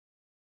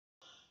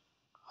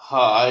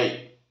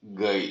Hi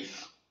guys,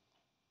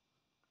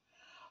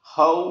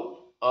 how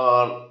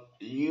are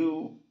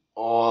you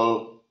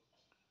all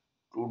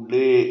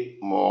today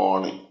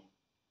morning?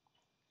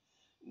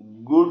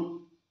 Good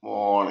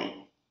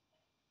morning.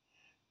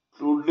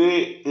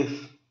 Today is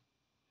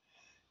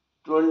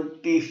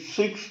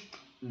 26th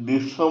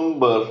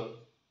December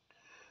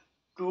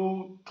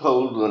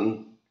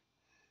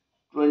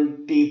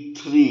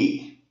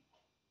 2023.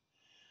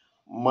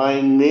 My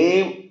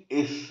name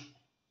is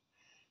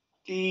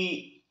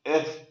TSV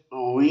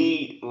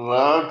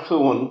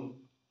Raghavan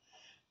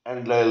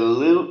and I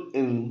live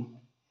in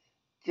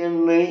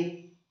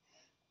Chennai,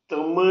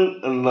 Tamil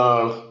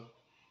Nadu,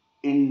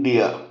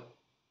 India.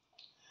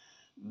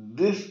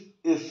 This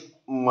is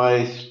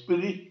my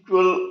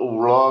spiritual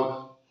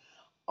vlog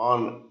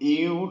on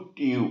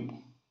YouTube.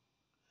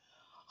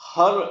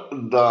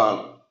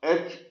 Hardan,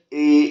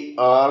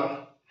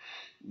 Hardan,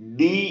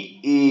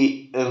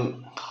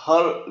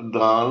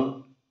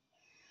 Hardan,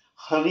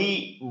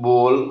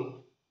 Haribol,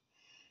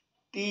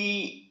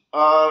 TRSV,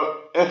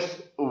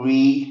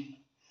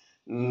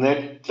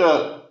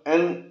 Nectar,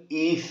 NECTAR,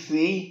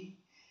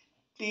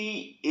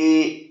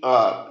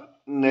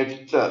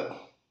 Nectar.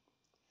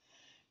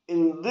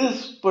 In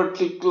this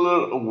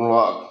particular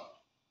vlog,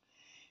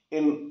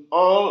 in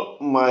all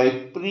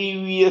my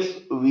previous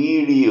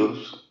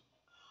videos,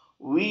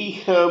 we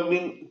have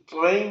been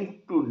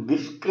trying to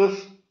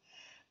discuss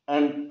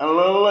and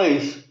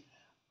analyze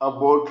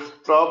about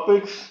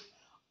topics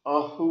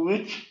of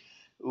which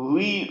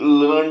we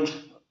learned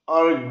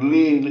or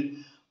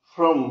gleaned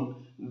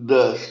from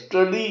the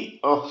study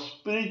of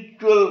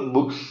spiritual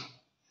books,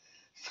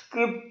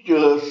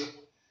 scriptures,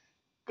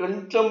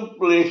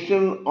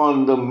 contemplation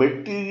on the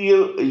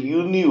material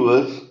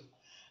universe,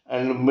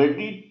 and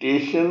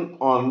meditation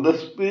on the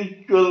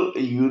spiritual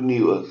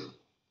universe.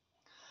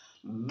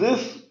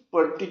 This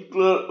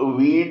particular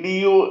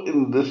video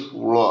in this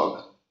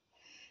vlog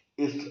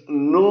is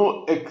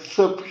no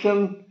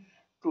exception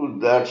to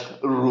that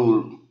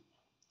rule.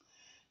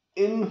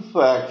 In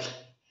fact,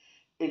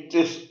 it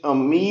is a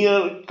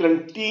mere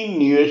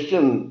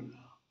continuation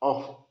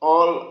of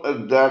all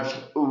that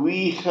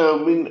we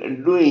have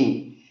been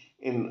doing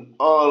in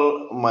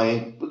all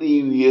my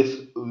previous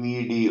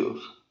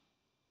videos.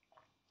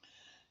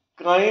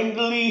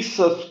 Kindly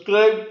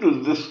subscribe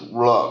to this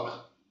vlog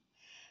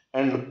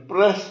and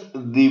press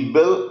the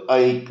bell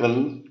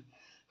icon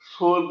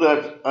so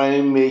that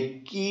I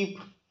may keep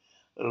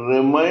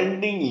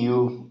reminding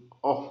you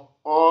of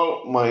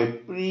all my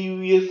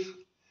previous,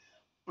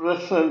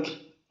 present,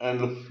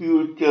 and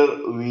future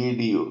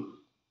videos.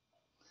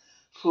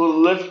 So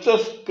let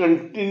us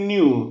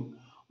continue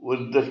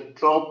with the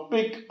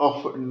topic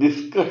of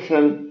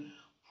discussion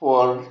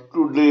for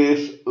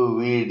today's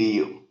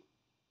video.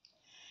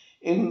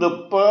 In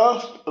the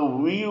past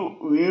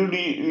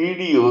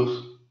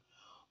videos,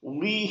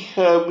 we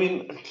have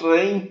been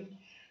trying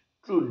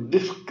to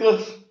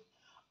discuss,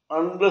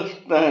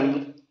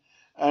 understand,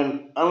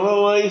 and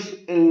analyze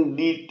in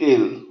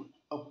detail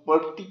a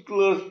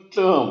particular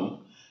term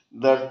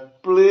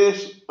that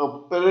plays a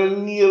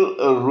perennial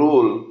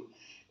role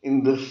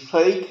in the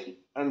psyche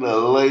and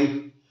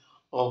life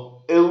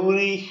of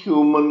every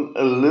human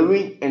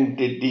living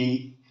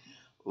entity,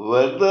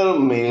 whether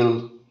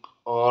male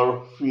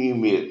or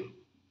female.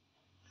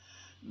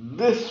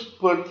 This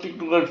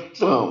particular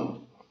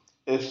term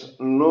is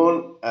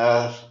known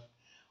as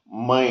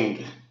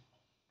mind.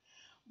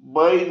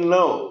 By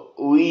now,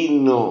 we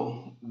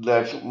know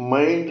that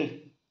mind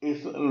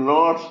is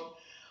not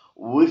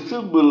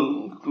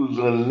visible to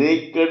the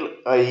naked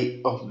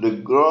eye of the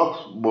gross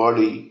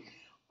body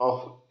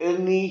of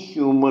any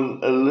human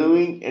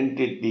living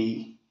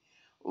entity,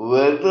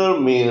 whether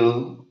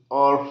male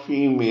or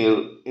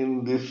female,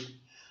 in this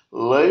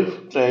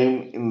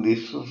lifetime in the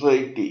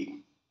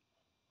society.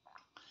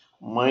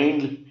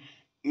 Mind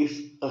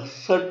is a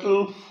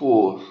subtle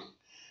force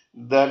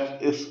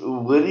that is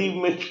very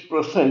much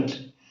present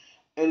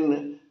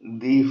in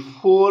the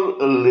four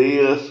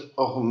layers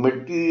of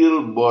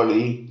material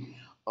body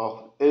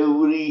of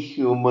every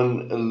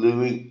human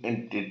living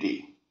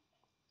entity.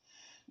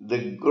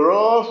 The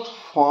gross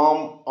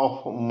form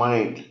of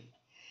mind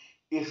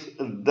is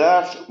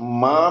that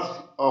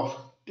mass of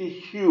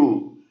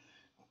tissue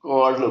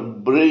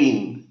called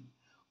brain,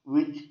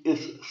 which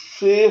is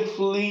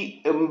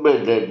safely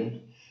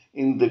embedded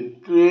in the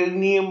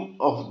cranium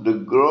of the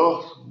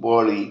gross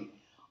body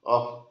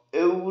of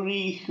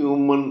every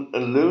human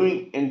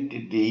living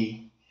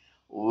entity,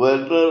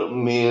 whether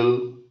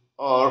male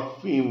or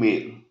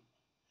female.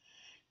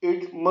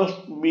 It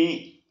must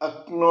be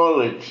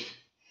acknowledged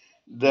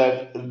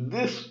that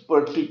this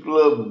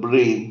particular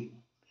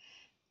brain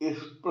is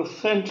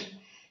present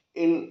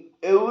in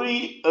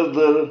every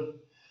other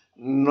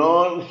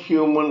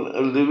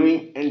non-human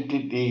living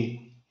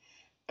entity,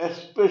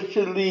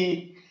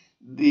 especially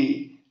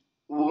the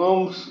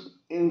worms,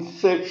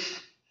 insects,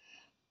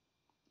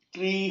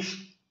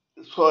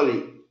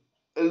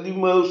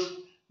 animals,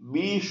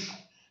 beasts,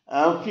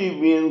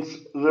 amphibians,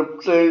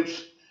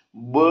 reptiles,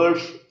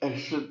 birds,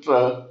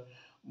 etc.,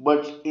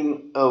 but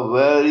in a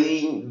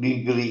varying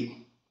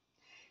degree.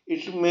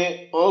 It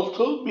may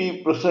also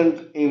be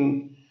present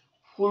in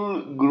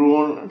full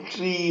grown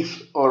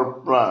trees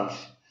or plants,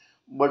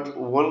 but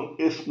one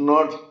is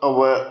not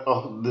aware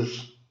of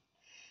this.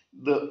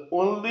 The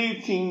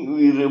only thing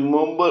we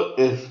remember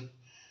is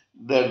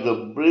that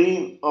the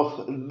brain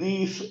of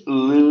these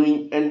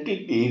living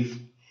entities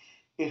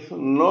is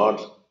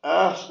not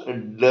as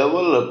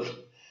developed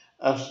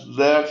as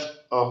that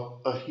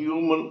of a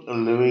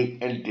human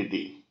living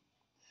entity.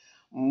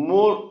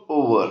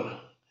 Moreover,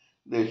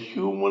 the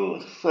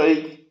human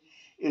psyche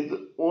is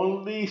the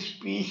only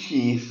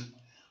species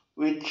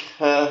which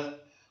has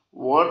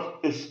what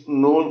is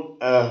known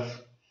as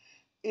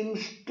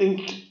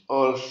instinct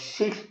or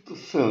sixth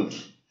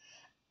sense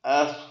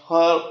as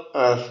far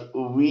as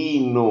we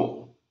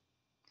know.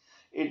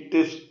 It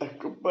is a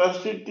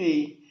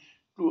capacity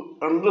to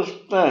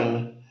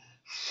understand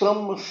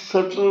some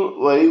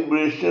subtle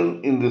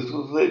vibration in the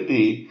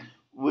society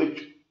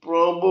which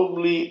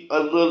probably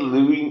other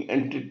living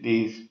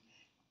entities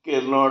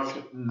cannot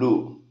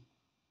do.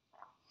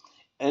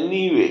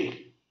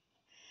 Anyway,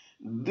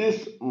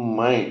 this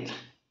mind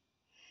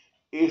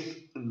is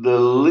the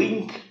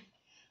link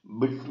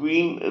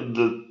between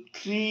the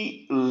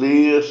three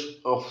layers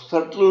of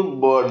subtle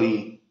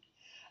body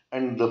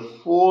and the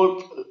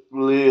fourth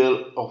layer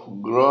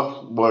of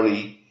gross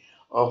body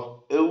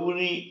of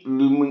every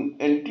living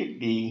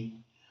entity,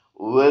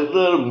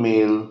 whether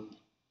male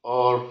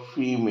or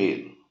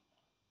female.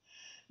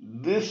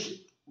 This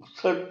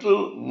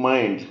subtle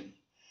mind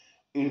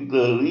is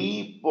the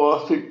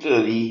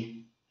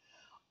repository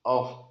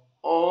of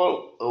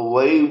all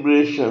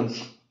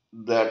vibrations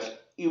that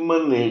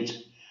emanate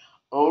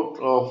out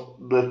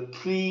of the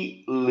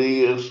three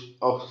layers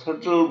of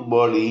subtle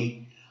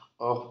body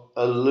of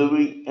a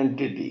living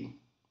entity.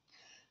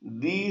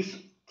 These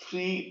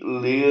three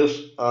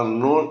layers are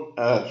known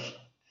as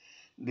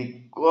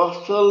the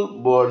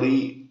causal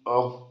body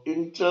of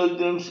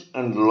intelligence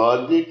and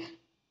logic,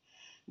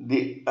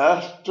 the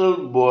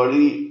astral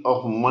body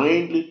of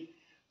mind,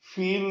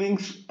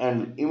 feelings,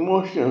 and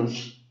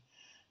emotions,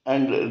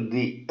 and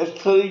the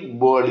etheric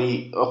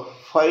body of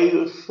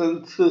five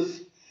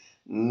senses,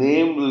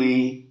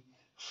 namely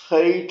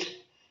sight,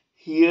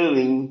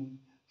 hearing,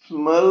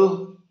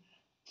 smell,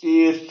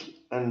 taste,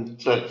 and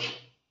touch.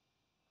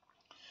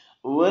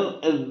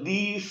 When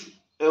these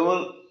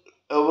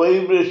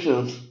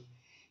vibrations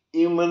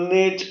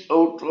emanate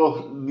out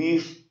of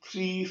these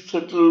three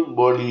subtle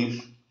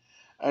bodies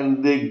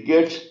and they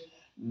get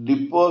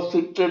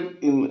deposited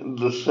in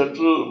the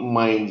subtle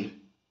mind,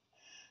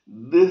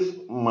 this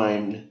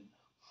mind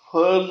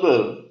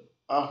further,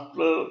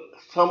 after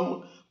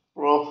some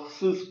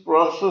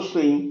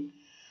processing,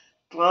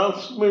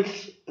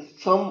 transmits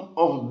some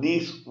of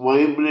these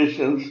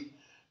vibrations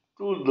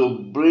to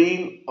the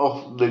brain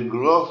of the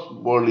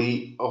gross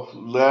body of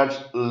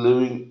that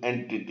living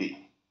entity.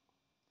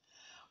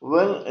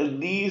 When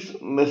these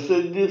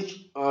messages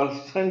are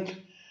sent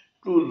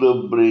to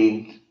the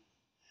brain,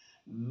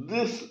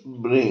 this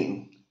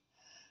brain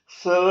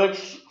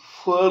selects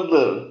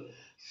further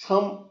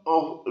some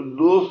of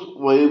those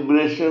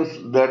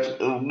vibrations that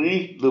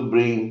reach the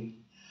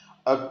brain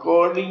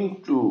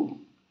according to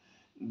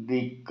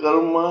the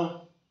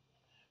karma,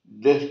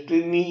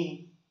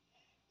 destiny,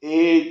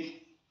 age,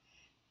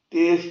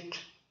 taste,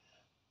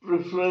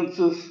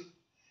 preferences,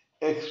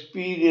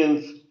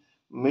 experience,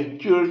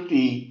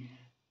 maturity,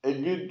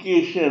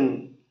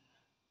 education,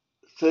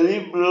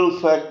 cerebral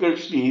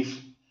faculties,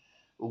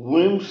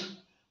 whims,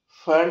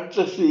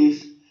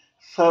 fantasies,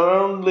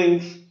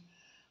 surroundings,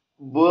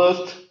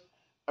 birth,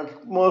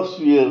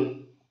 atmosphere,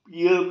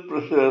 peer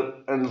pressure,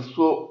 and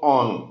so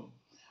on.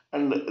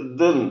 And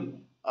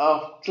then,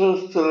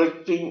 after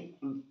selecting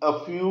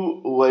a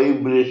few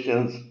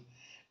vibrations,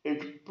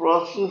 it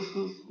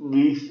processes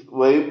these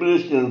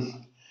vibrations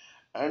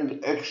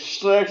and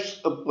extracts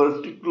a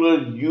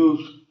particular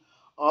juice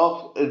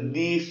of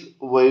these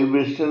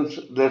vibrations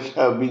that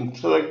have been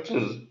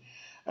selected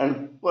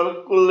and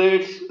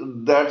percolates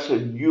that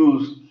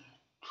juice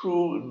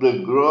through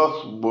the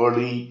gross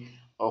body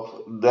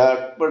of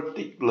that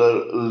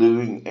particular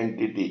living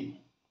entity.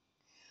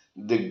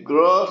 The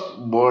gross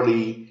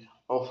body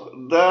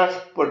of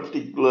that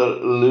particular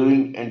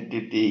living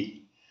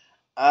entity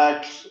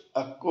acts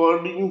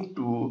according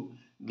to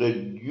the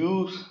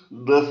juice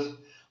thus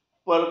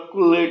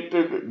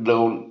percolated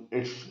down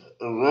its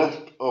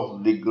rest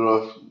of the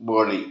gross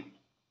body.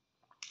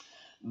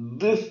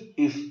 This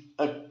is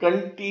a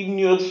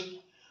continuous,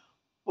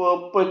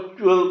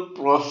 perpetual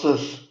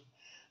process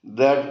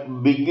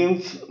that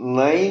begins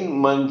 9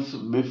 months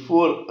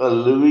before a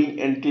living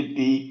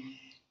entity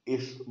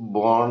is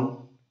born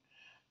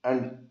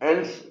and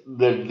ends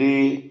the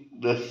day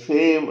the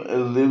same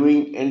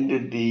living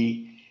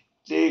entity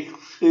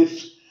takes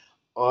his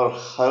or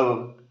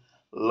her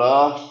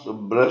last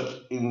breath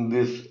in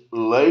this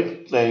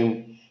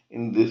lifetime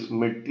in this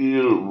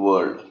material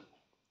world.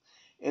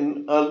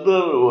 In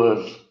other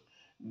words,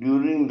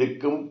 during the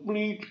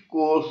complete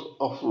course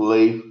of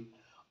life,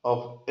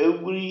 of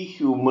every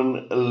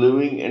human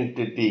living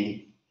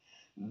entity.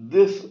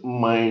 This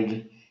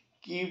mind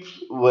keeps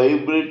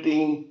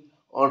vibrating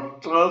or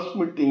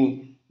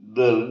transmitting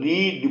the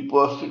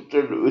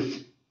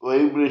redeposited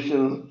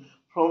vibrations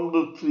from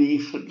the three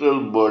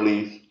subtle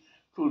bodies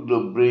to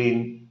the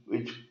brain,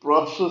 which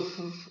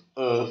processes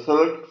a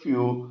select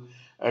few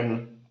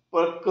and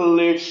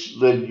percolates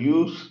the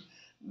juice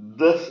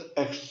thus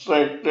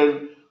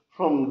extracted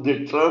from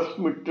the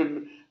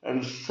transmitted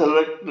and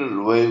selected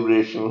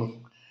vibrations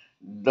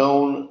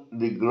down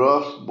the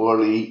gross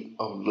body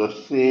of the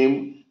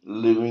same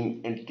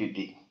living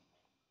entity.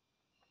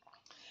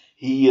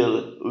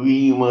 Here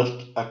we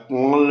must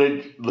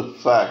acknowledge the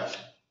fact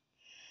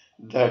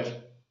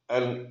that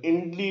an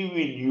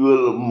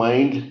individual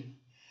mind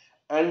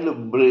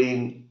and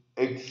brain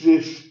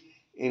exists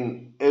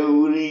in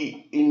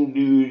every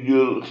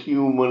individual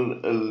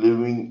human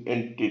living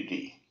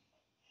entity.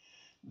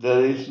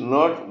 There is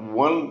not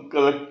one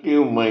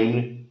collective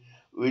mind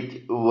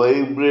which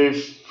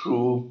vibrates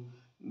through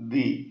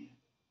the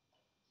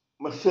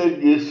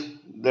messages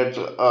that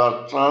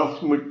are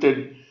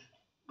transmitted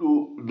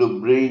to the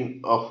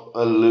brain of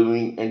a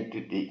living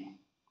entity.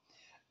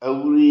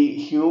 Every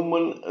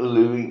human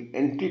living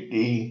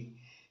entity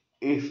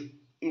is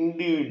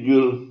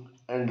individual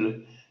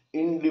and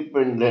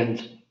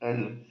independent,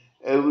 and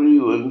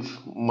everyone's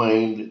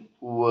mind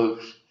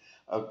works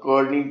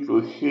according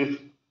to his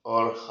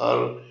or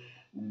her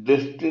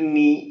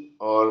destiny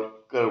or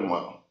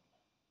karma.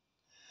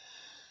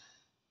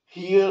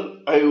 Here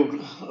I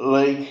would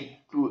like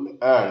to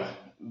add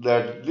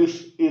that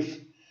this is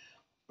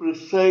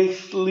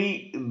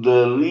precisely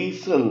the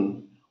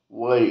reason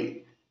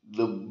why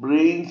the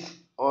brains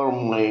or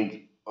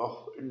mind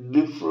of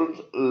different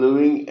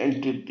living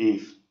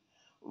entities,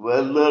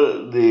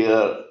 whether they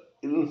are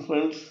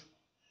infants,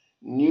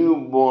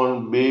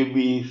 newborn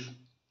babies,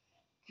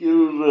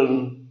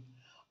 children,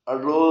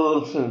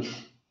 adolescents,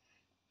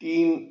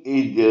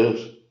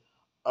 teenagers,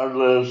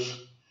 adults,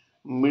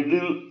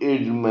 middle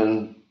aged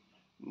men,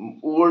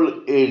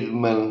 old aged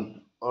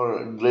men,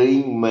 or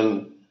dying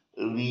men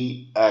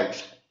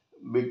react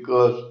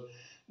because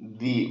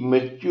the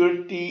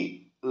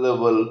maturity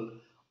level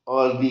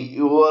or the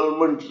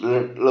evolvement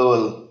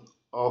level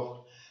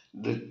of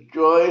the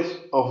choice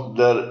of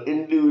their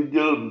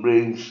individual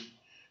brains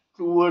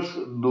towards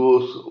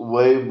those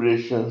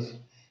vibrations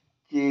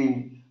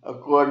change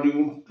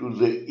according to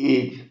the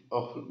age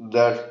of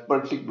that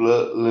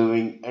particular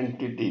living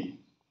entity.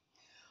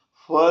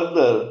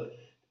 Further,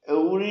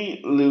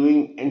 every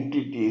living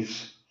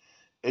entity's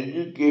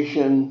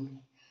education,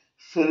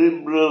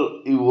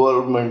 cerebral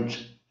evolvement,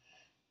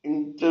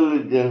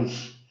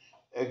 intelligence,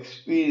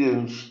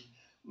 experience,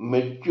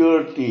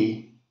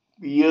 maturity,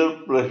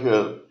 peer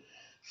pressure,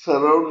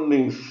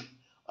 surroundings,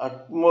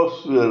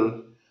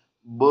 atmosphere,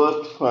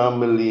 birth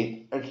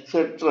family,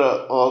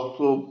 etc.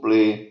 also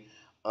play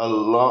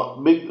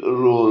a big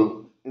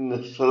role in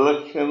the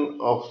selection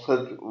of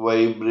such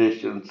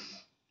vibrations.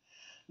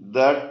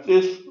 That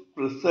is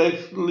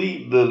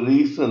precisely the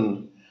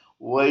reason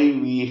why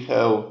we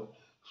have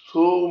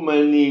so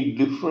many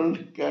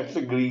different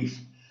categories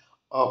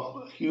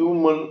of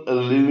human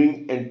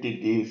living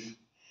entities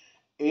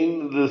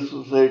in the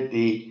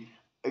society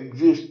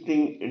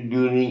existing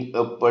during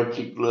a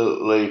particular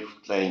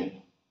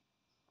lifetime.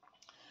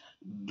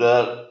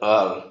 There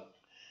are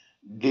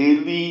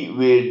daily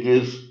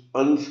wages,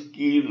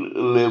 unskilled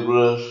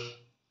laborers,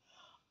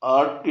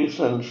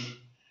 artisans,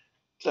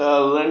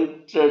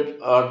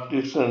 talented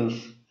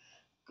artisans,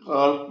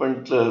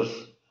 carpenters,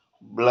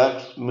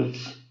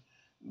 blacksmiths,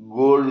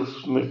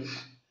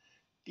 goldsmiths,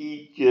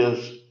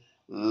 teachers,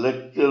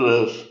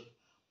 lecturers,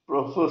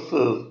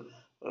 professors,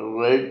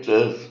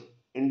 writers,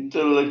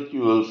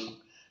 intellectuals,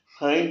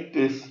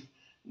 scientists,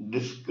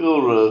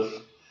 discoverers,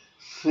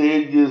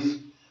 sages,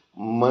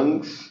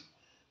 monks,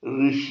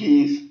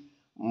 rishis,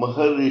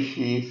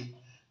 maharishis,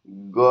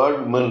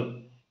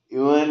 godmen,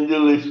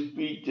 evangelist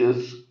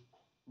preachers,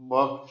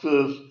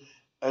 boxers,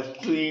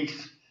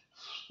 athletes,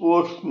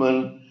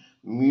 sportsmen,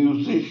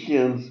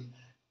 musicians,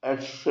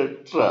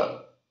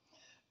 etc.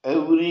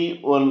 Every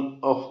one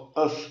of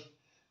us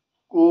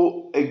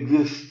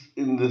coexists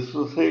in the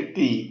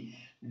society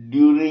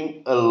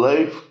during a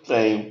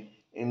lifetime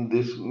in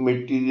this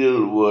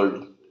material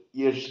world.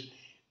 Yet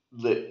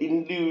the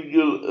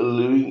individual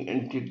living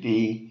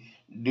entity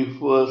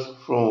differs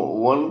from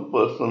one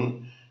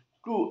person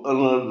to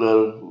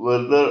another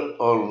whether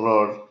or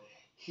not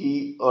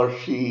he or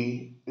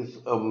she is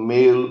a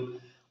male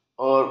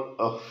or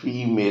a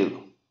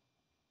female.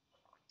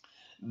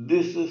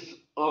 This is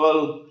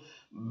all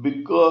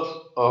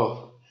because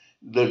of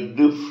the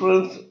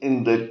difference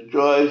in the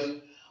choice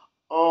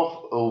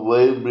of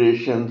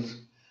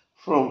vibrations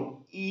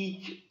from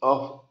each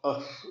of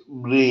us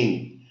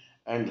brain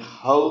and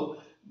how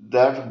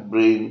that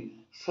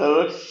brain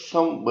selects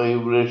some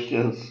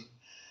vibrations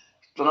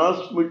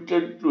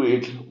transmitted to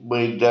it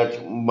by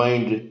that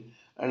mind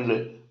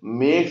and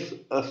makes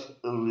us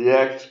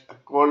react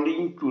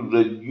according to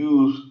the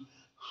cues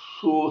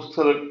so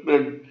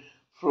selected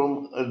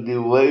from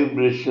the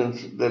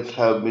vibrations that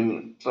have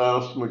been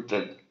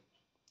transmitted.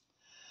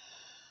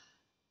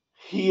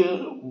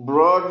 Here,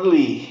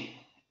 broadly,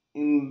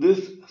 in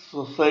this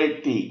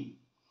society,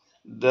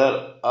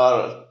 there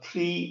are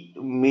three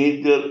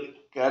major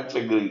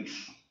categories.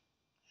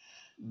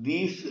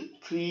 These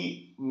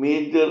three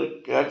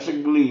major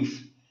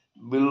categories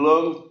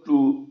belong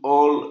to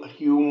all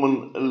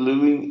human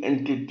living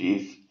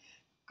entities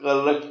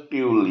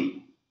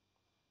collectively.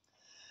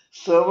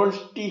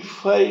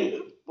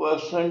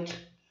 75%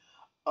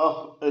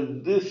 of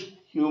this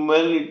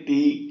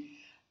humanity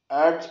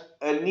at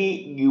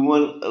any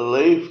given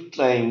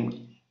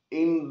lifetime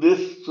in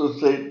this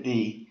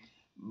society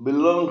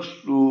belongs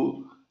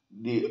to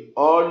the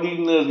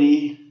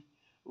ordinary,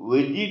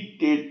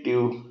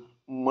 vegetative,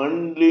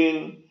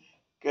 mundane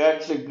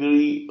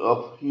category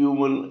of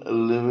human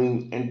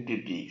living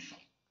entities.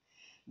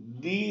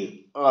 These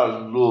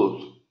are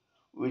those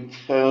which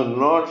have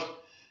not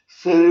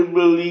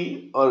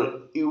cerebrally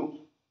or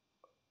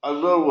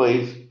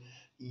otherwise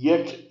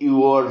yet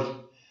evolved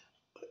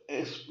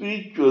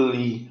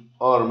spiritually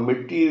or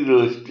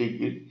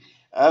materialistically,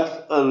 as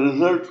a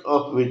result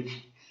of which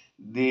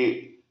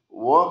they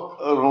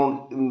walk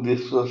around in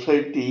this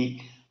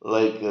society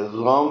like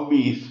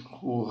zombies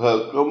who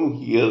have come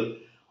here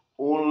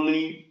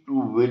only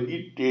to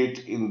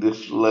vegetate in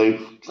this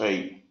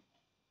lifetime.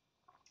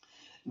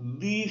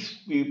 These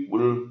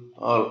people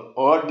are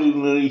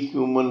ordinary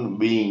human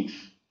beings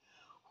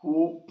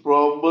who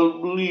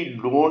probably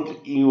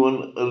don't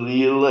even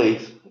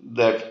realize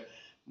that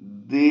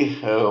they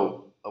have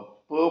a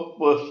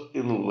purpose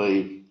in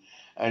life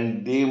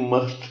and they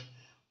must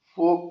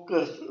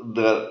focus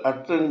their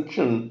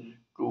attention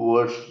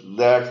towards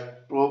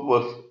that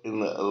purpose in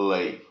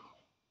life.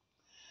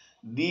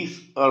 These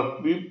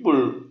are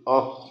people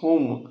of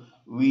whom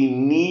we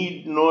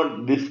need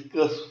not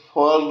discuss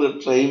for the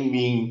time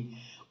being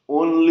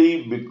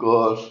only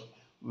because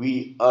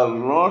we are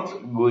not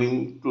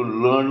going to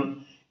learn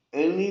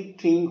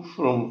anything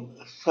from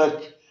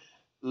such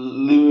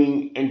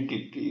living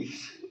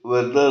entities,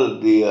 whether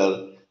they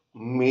are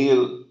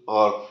male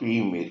or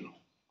female.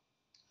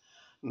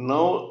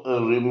 Now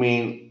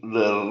remain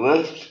the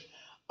rest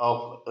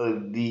of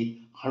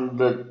the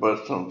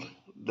 100%,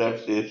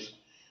 that is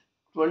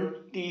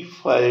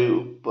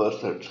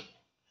 25%.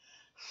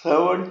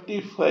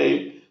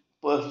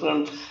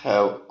 75%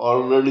 have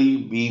already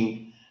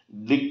been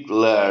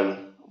declared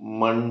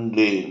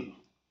mundane.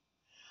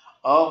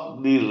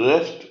 Of the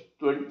rest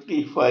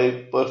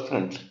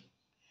 25%,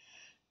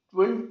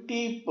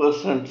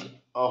 20%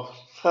 of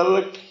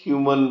select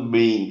human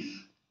beings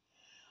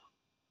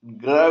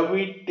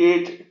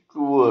gravitate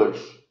towards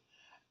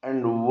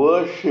and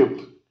worship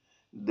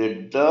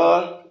the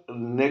dark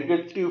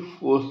negative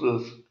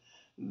forces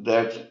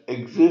that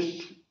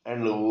exist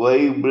and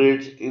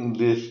vibrate in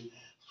this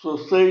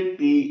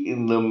society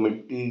in the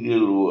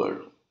material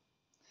world.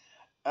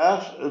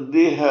 As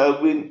they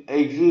have been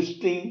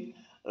existing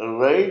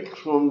right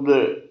from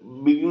the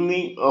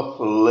beginning of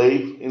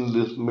life in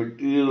this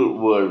material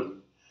world,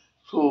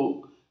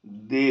 so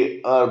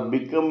they are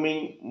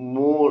becoming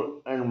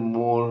more and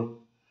more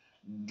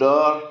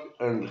dark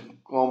and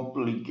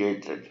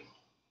complicated.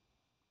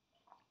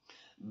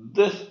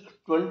 This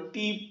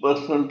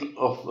 20%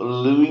 of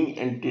living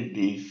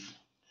entities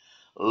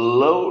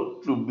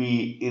love to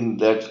be in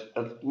that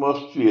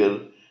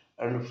atmosphere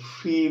and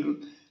feel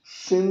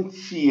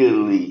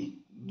sincerely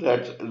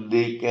that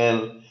they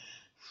can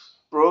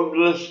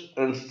progress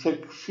and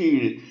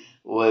succeed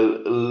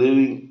while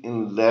living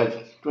in that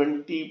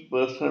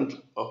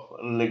 20% of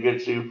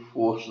negative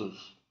forces.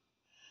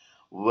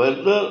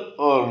 Whether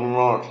or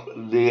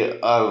not they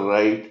are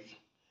right,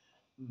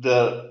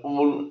 their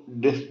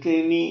own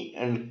destiny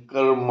and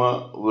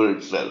karma will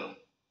tell.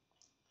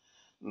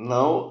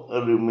 Now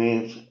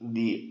remains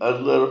the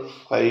other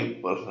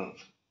 5%.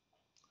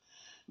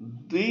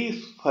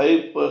 These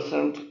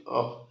 5%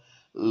 of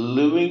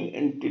living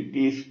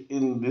entities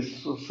in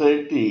this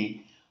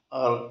society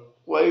are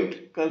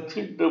quite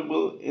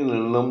considerable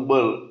in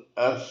number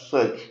as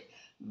such,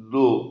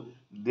 though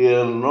they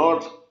are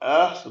not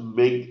as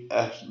big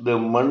as the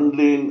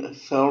mundane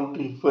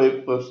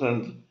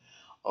 75%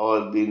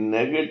 or the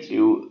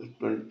negative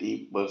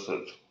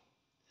 20%.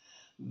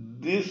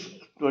 This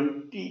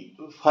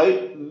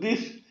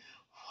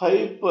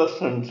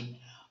 5%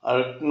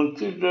 are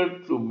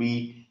considered to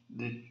be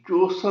the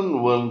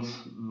chosen ones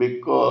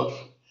because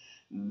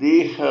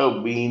they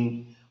have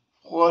been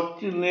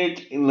fortunate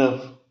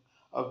enough,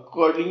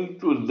 according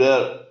to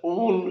their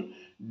own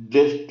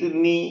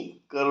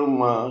destiny,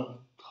 karma,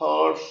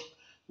 thoughts,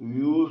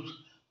 views,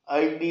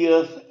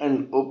 ideas,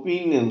 and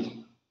opinions,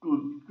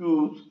 to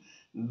choose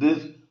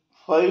this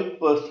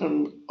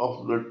 5%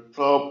 of the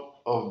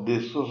top of the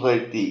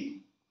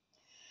society.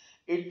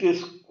 It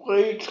is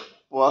quite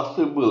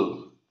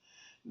possible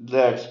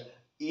that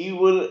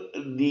even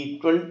the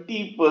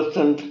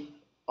 20%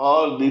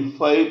 or the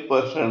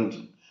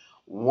 5%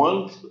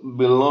 once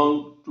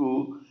belonged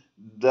to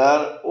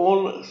their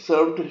own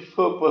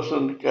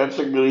 75%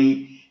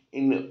 category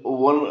in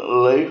one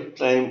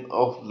lifetime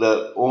of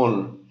their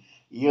own.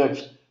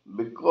 Yet,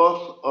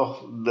 because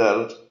of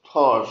their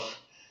thoughts,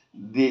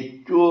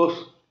 they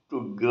chose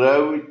to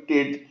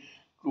gravitate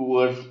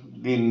towards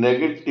the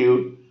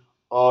negative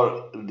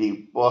or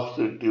the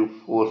positive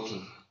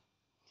forces.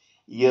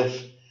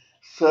 Yes,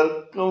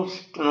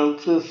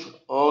 circumstances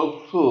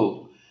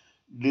also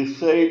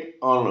decide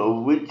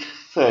on which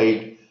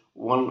side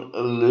one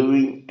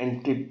living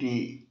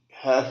entity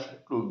has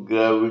to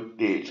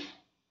gravitate.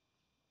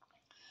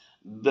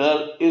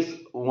 There is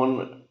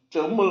one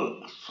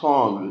Tamil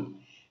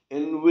song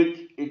in which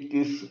it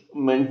is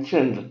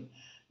mentioned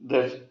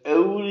that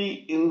every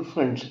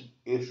infant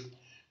is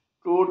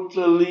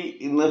totally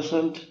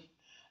innocent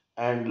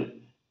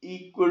and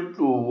equal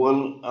to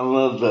one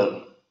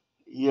another.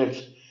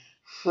 Yet,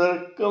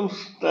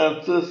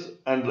 circumstances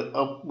and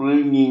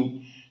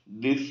upbringing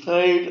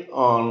decide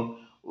on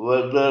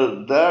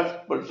whether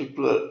that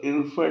particular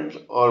infant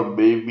or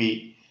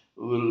baby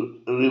will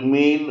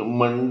remain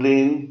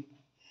mundane,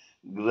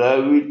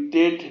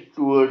 gravitate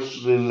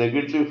towards the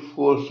negative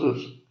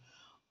forces,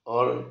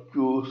 or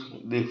choose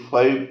the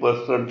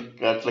 5%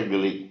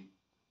 category.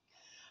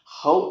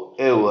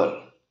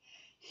 However,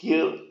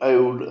 here I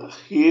would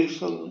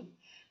hasten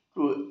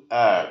to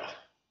add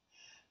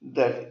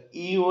that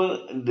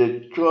even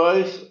the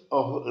choice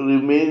of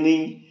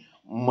remaining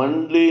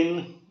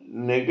mundane,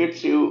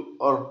 negative,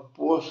 or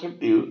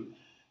positive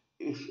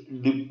is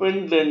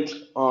dependent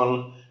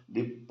on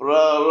the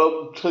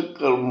prarabdha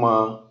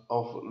karma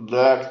of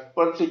that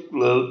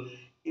particular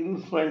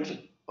infant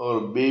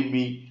or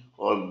baby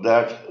or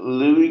that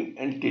living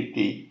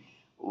entity,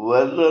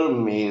 whether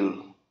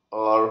male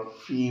or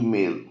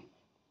female.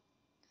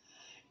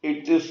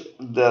 It is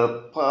their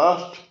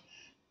past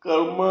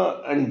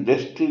karma and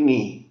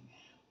destiny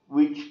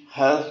which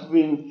has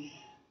been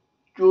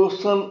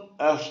chosen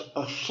as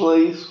a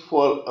slice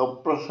for a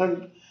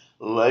present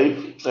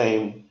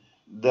lifetime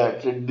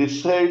that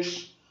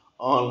decides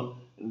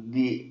on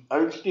the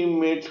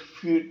ultimate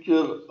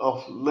future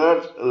of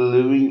that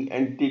living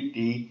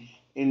entity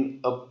in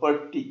a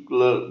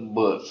particular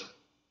birth.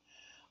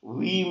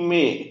 We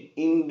may,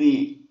 in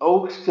the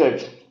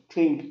outset,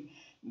 think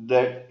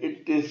that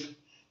it is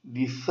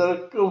the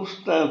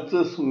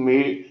circumstances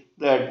made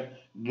that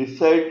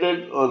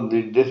decided on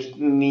the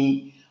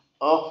destiny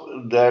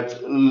of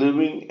that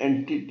living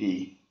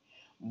entity,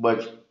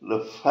 but the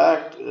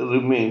fact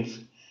remains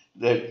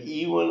that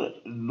even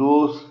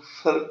those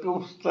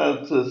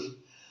circumstances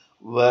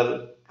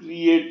were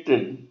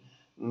created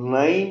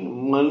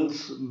 9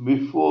 months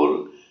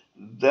before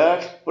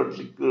that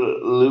particular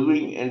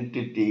living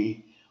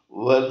entity,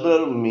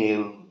 whether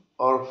male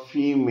or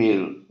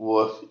female,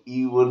 was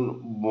even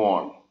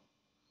born.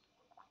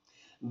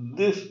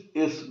 This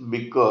is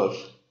because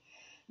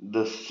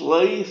the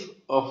slice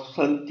of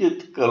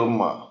Sanchit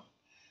karma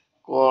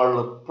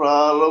called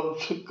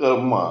Prarabdha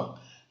karma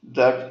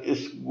that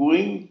is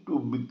going to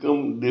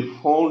become the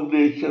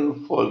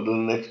foundation for the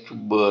next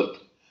birth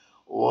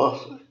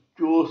was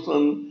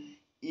chosen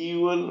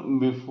even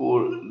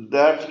before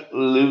that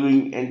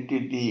living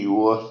entity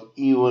was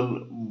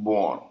even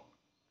born.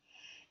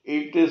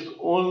 It is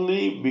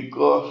only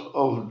because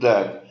of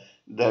that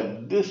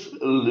this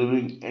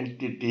living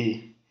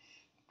entity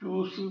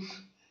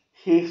chooses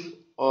his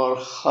or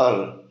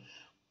her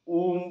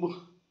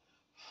womb,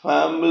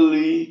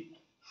 family,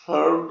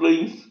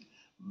 surroundings,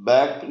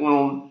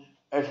 background,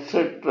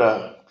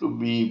 etc. to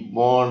be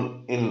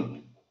born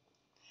in,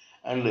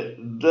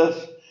 and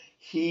thus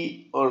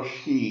he or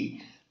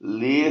she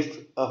lays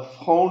a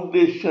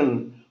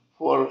foundation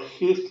for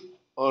his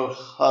or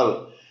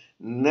her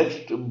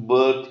next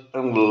birth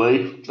and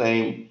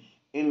lifetime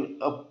in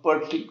a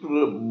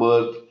particular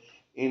birth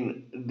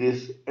in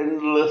this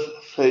endless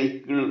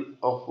cycle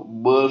of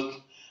birth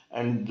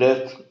and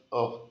death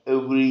of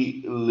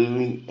every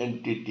living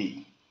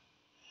entity.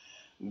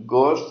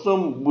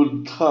 Gautam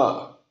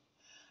Buddha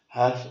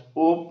has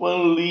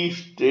openly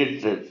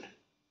stated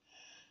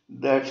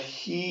that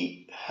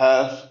he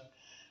has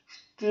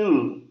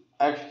still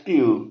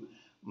active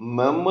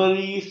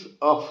memories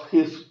of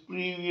his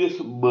previous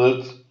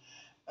births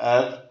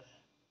as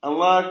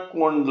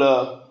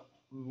anaconda,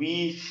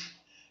 beasts,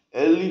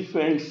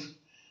 elephants,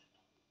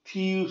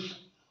 thieves,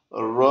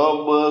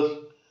 robbers,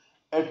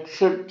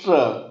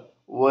 etc.,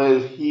 while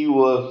he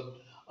was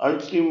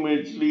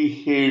ultimately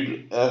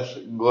hailed as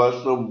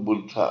Gautam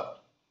Buddha.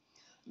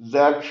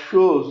 That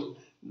shows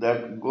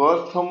that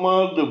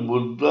Gautama the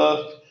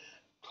Buddha's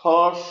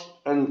thoughts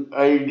and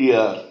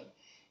ideas,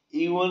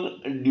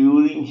 even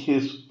during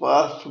his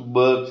past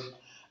births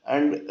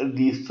and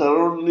the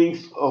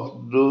surroundings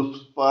of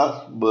those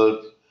past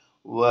births,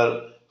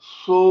 were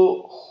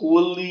so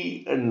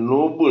holy and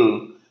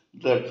noble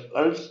that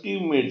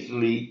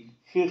ultimately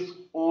his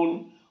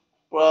own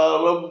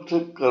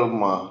prarabdha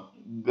karma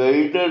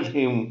guided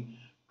him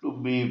to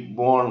be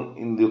born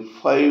in the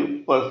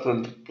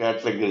 5%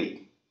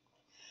 category.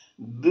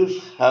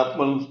 This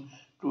happens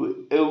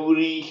to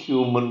every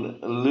human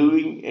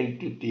living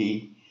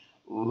entity,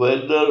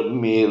 whether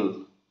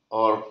male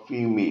or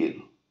female.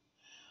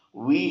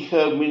 we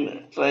have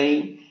been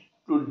trying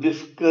to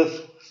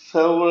discuss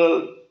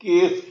several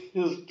case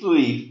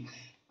histories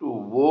to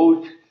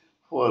vouch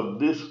for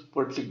this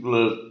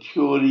particular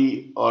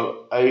theory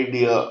or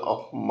idea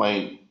of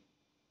mine.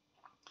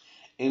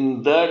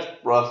 In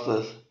that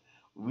process,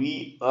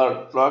 we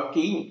are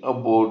talking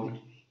about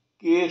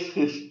case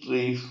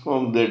histories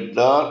from the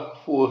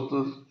dark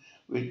forces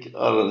which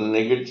are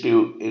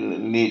negative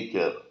in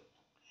nature.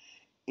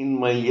 In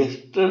my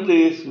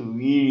yesterday's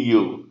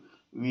video,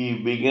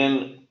 we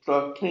began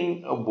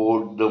talking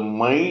about the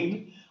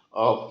mind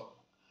of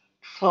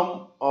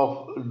some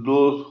of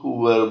those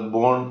who were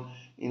born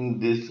in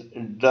this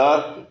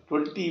dark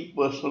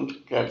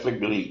 20%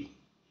 category.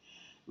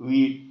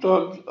 We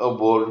talked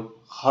about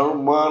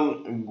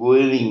Hermann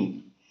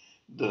Goering,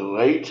 the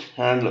right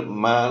hand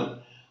man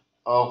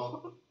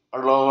of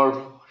Adolf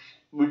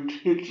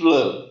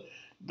Hitler,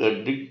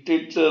 the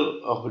dictator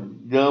of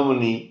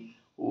Germany,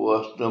 who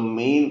was the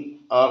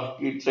main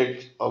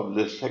architect of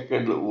the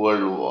Second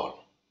World War.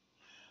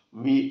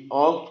 We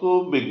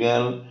also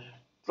began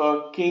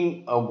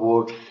talking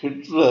about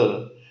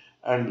Hitler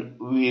and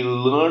we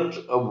learned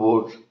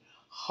about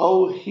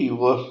how he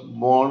was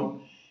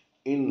born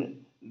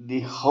in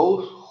the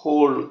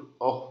household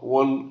of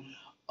one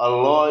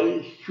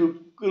Aloy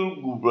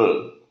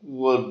Schicklgruber, who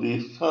was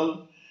the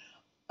son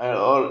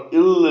or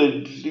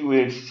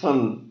illegitimate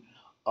son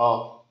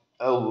of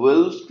a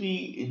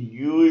wealthy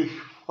Jewish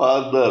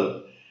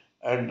father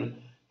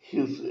and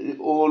his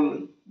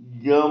own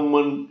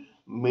German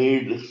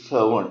maid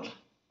servant.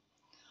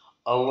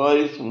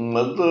 Aloy's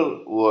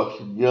mother was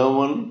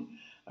German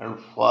and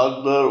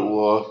father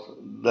was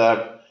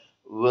that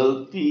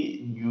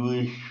wealthy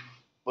Jewish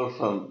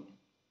person.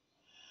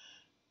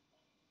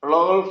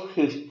 Adolf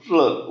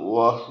Hitler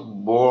was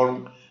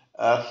born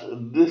as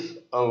this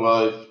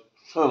Aloy's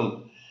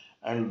son,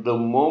 and the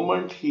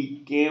moment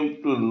he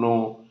came to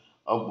know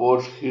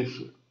about his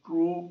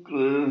true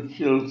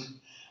credentials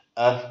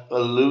as a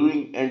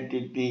living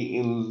entity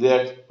in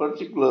that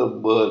particular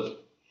birth,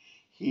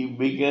 he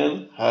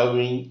began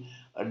having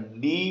a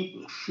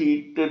deep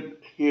seated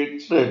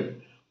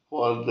hatred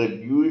for the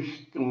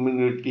Jewish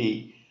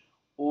community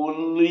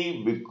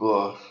only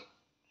because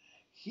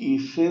he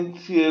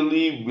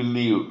sincerely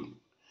believed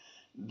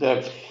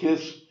that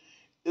his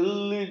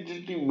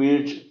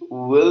illegitimate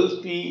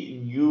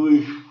wealthy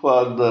Jewish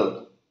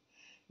father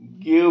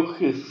gave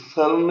his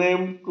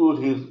surname to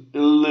his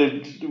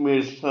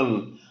illegitimate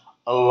son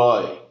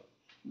Aloy,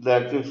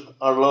 that is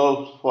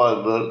Adolf's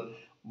father,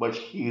 but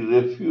he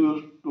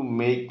refused to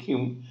make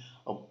him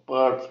a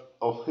part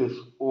of his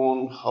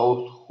own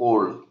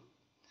household.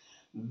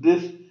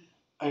 This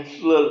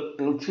Hitler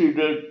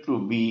considered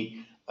to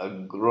be a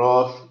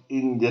gross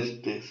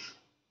injustice.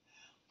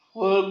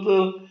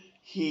 Further,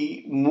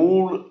 he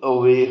moved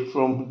away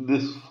from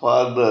this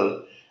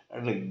father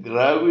and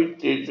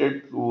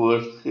gravitated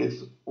towards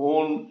his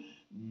own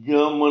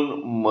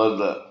German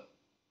mother.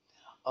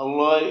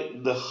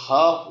 Aloy, the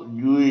half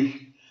Jewish,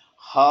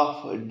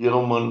 half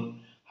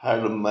German,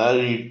 had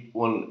married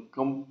one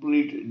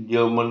complete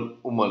German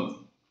woman.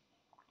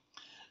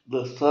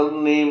 The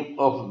surname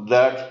of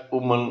that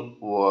woman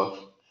was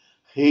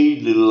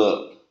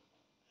Heydler.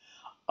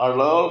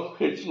 Adolf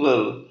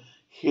Hitler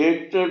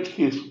hated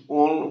his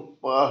own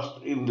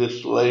past in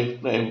this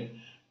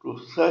lifetime to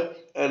such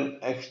an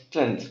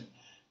extent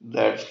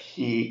that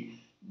he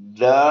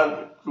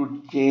dared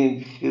to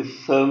change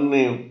his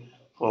surname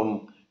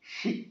from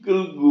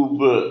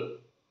Schicklgruber,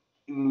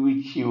 in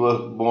which he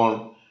was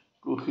born,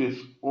 to his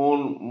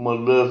own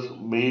mother's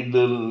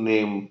maiden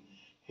name,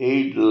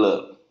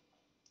 Heydler.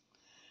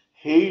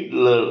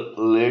 Heydler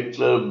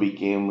later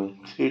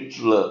became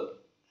Hitler,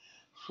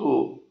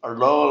 so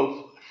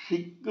Adolf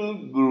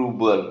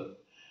Schicklgruber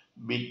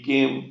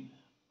became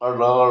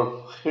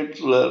Adolf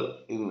Hitler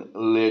in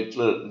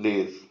later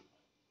days.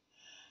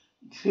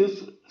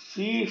 His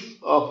seeds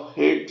of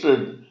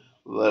hatred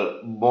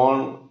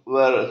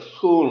were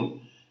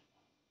sown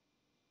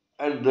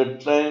at the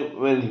time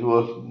when he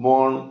was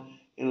born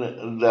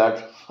in that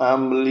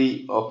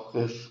family of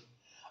his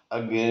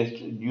against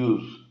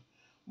Jews.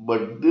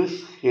 But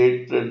this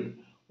hatred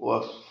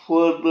was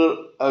further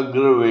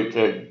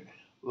aggravated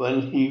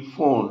when he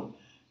found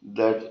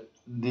that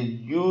the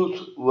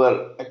Jews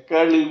were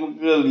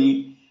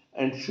academically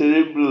and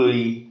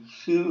cerebrally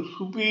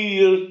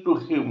superior to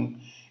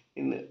him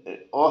in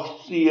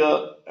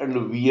Austria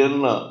and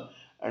Vienna,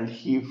 and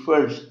he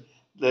felt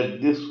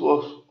that this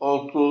was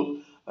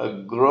also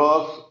a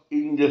gross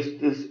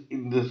injustice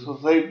in the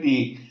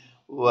society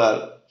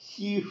where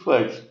he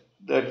felt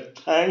that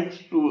thanks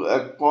to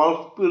a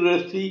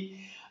conspiracy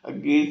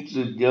against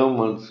the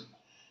Germans,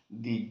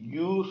 the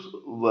Jews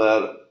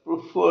were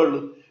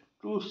preferred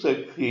to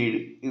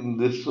succeed in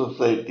this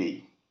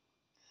society.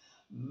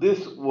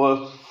 This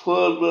was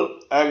further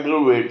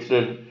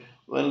aggravated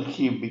when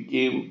he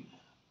became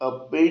a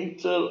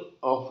painter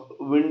of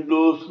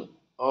windows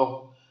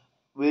of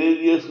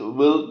various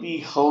wealthy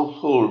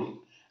households,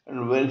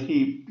 and when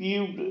he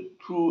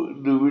peeped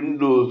through the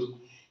windows,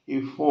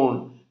 he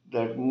found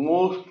that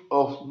most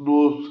of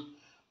those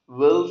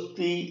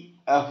wealthy,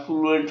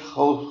 affluent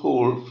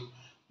households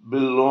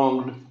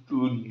belonged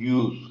to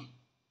Jews.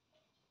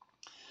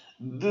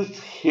 This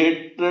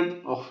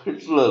hatred of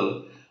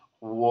Hitler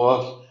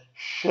was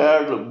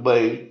shared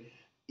by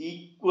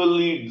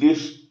equally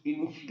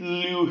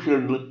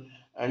disillusioned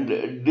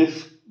and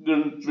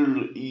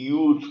disgruntled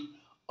youth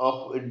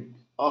of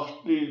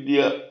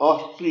Austria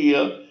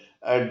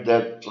at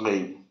that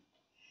time.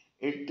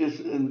 It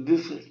is in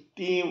this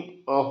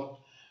team of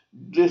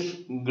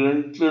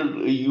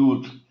disgruntled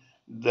youth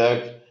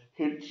that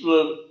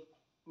Hitler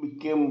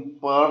became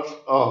part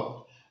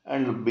of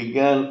and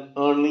began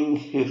earning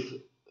his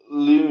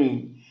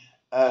living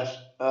as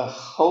a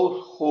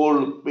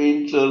household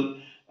painter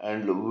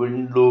and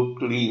window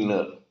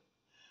cleaner.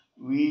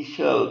 We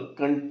shall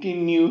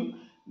continue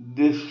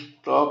this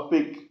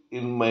topic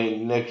in my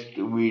next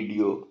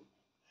video.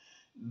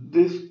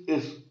 This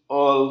is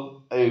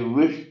all I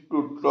wish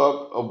to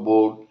talk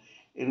about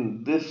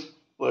in this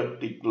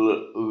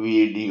particular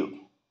video.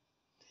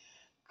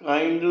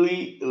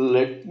 Kindly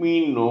let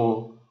me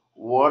know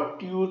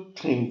what you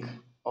think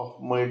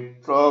of my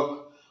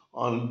talk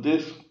on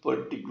this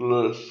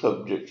particular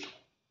subject.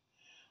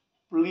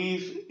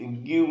 Please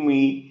give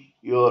me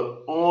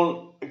your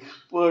own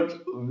expert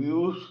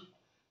views,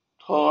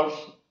 thoughts,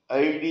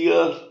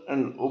 ideas,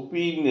 and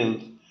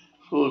opinions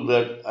so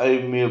that I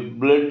may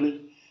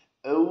blend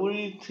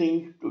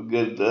everything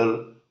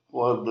together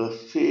for the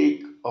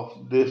sake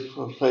of this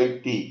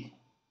society.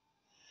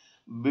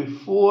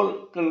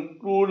 Before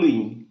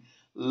concluding,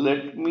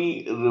 let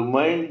me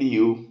remind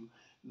you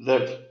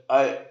that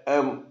I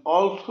am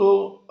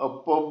also a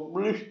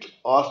published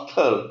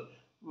author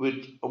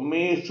with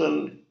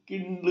Amazon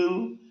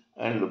Kindle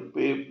and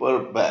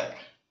paperback.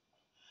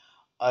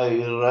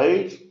 I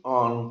write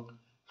on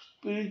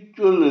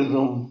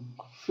spiritualism,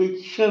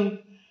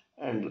 fiction,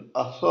 and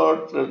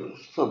assorted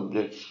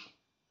subjects.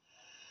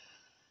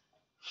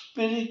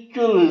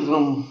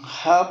 Spiritualism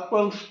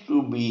happens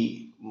to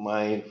be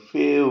my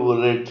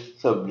favorite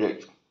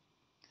subject.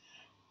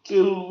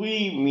 Till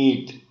we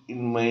meet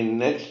in my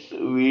next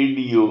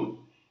video,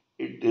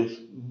 it is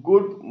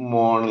good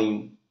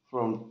morning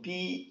from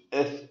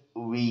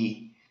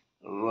TSV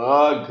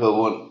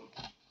Raghavan.